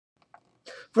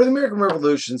For the American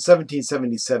Revolution,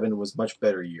 1777 was a much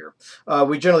better year.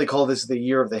 We generally call this the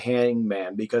year of the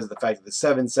hangman because of the fact that the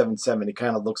 777, it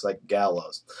kind of looks like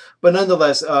gallows. But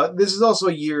nonetheless, this is also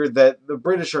a year that the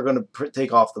British are going to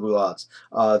take off the gloves.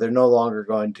 They're no longer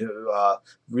going to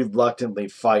reluctantly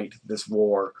fight this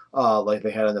war like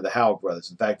they had under the Howe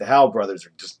brothers. In fact, the Howe brothers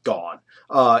are just gone.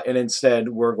 And instead,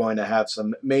 we're going to have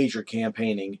some major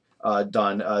campaigning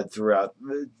done throughout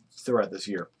this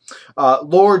year.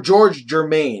 Lord George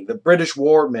Germain, the British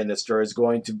War Minister, is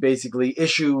going to basically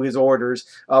issue his orders.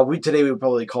 Today we would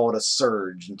probably call it a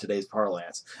surge in today's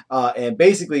parlance. And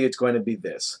basically it's going to be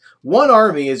this. One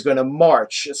army is going to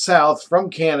march south from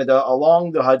Canada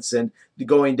along the Hudson,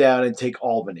 going down and take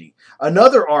Albany.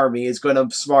 Another army is going to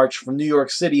march from New York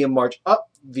City and march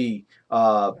up the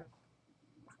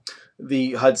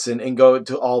Hudson and go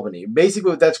to Albany.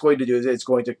 Basically what that's going to do is it's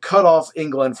going to cut off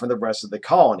England from the rest of the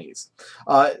colonies.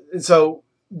 So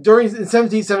in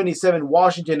 1777,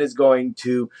 Washington is going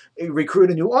to recruit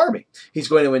a new army. He's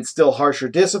going to instill harsher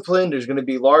discipline. There's going to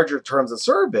be larger terms of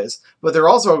service, but there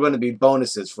also are going to be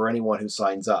bonuses for anyone who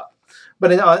signs up.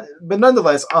 But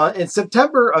nonetheless, in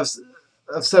September of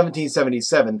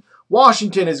 1777,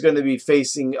 Washington is going to be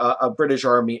facing a British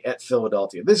army at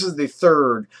Philadelphia. This is the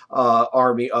third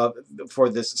army for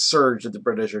this surge that the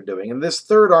British are doing. And this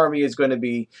third army is going to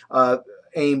be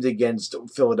aimed against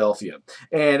Philadelphia.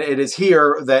 And it is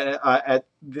here that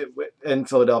in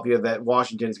Philadelphia that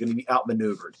Washington is going to be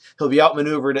outmaneuvered. He'll be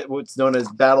outmaneuvered at what's known as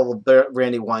Battle of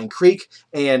Brandywine Creek,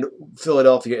 and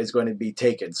Philadelphia is going to be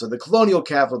taken. So the colonial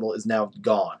capital is now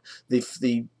gone.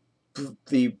 The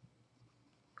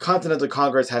Continental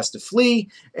Congress has to flee,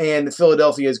 and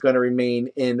Philadelphia is going to remain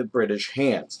in the British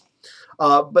hands.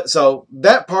 So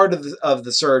that part of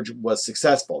the surge was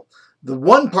successful. The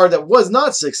one part that was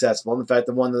not successful, in fact,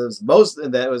 the one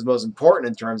that was most important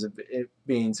in terms of it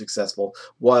being successful,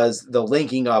 was the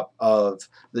linking up of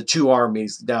the two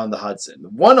armies down the Hudson.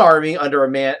 One army under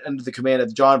the command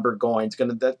of John Burgoyne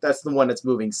that's the one that's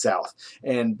moving south,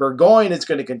 and Burgoyne is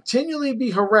going to continually be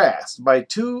harassed by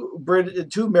two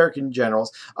American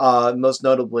generals, most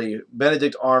notably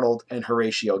Benedict Arnold and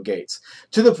Horatio Gates,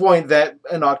 to the point that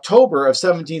in October of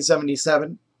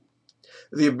 1777.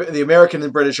 The American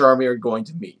and British Army are going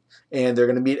to meet, and they're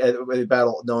going to meet at a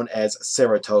battle known as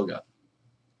Saratoga.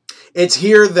 It's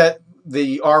here that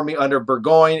the army under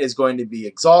Burgoyne is going to be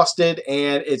exhausted,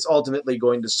 and it's ultimately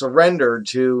going to surrender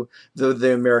to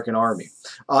the American army.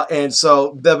 And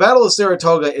so the Battle of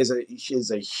Saratoga is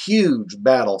a huge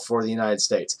battle for the United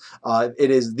States. It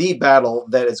is the battle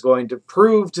that is going to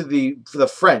prove to the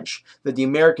French that the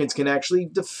Americans can actually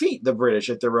defeat the British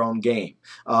at their own game.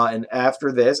 And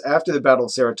after the Battle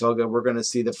of Saratoga, we're going to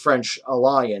see the French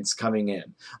alliance coming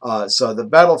in. So the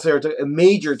Battle of Saratoga, a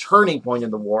major turning point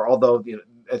in the war, although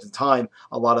at the time,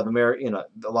 a lot of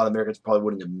Americans probably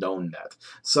wouldn't have known that.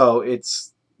 So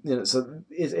it's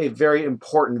a very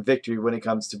important victory when it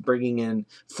comes to bringing in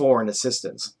foreign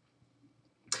assistance.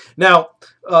 Now,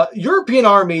 European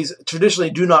armies traditionally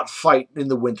do not fight in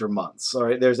the winter months. All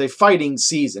right, there's a fighting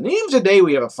season. Even today,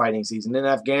 we have a fighting season. In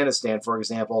Afghanistan, for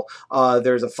example,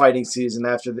 there's a fighting season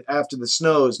after the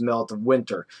snows melt of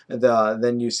winter. And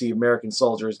then you see American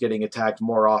soldiers getting attacked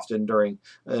more often during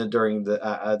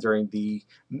the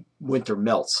winter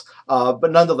melts.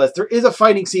 But nonetheless, there is a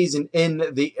fighting season in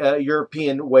the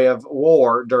European way of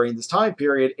war during this time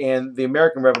period, and the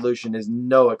American Revolution is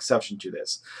no exception to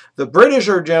this. The British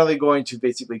are generally going to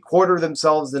basically quarter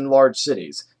themselves in large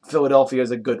cities. Philadelphia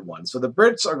is a good one. So the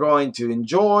Brits are going to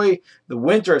enjoy the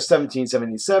winter of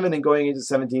 1777 and going into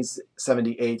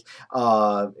 1778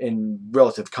 in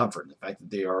relative comfort. The fact that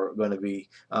they are going to be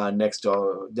next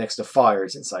to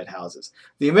fires inside houses.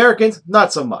 The Americans,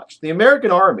 not so much. The American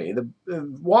army,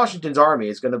 Washington's army,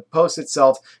 is going to post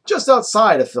itself just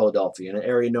outside of Philadelphia in an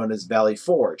area known as Valley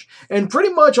Forge. And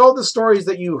pretty much all the stories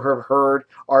that you have heard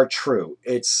are true.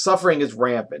 Its suffering is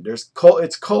rampant.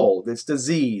 It's cold. It's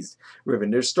disease-riven.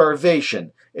 There's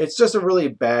starvation. It's just a really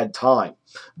bad time.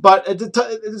 But at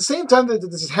the same time that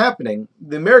this is happening,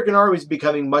 the American army is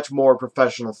becoming much more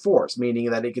professional force,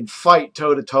 meaning that it can fight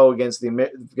toe-to-toe against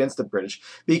the British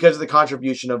because of the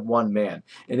contribution of one man.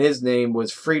 And his name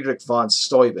was Friedrich von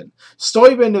Steuben.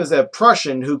 Steuben was a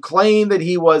Prussian who claimed that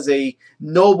he was a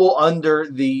noble under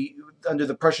the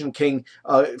Prussian king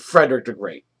Frederick the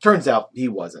Great. Turns out he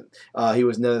wasn't. He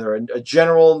was neither a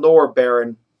general nor a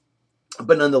baron.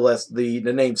 But nonetheless, the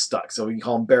name stuck, so we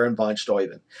call him Baron von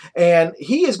Steuben. And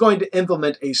he is going to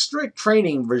implement a strict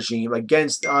training regime on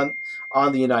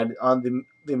the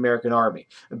the American Army.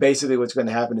 And basically what's going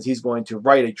to happen is he's going to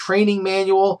write a training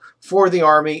manual for the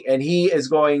Army, and he is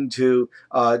going to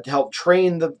help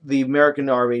train the American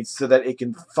Army so that it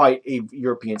can fight a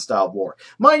European-style war.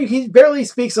 Mind you, he barely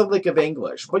speaks a lick of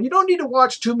English, but you don't need to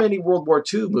watch too many World War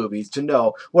II movies to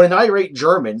know when an irate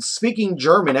German speaking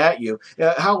German at you,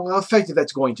 how effective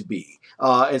that's going to be.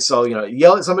 And so,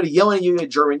 somebody yelling at you in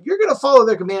German, you're going to follow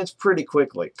their commands pretty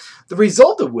quickly. The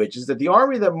result of which is that the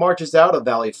army that marches out of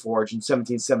Valley Forge in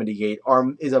 1778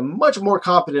 is a much more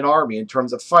competent army in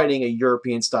terms of fighting a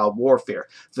European-style warfare,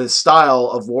 the style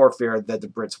of warfare that the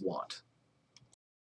Brits want.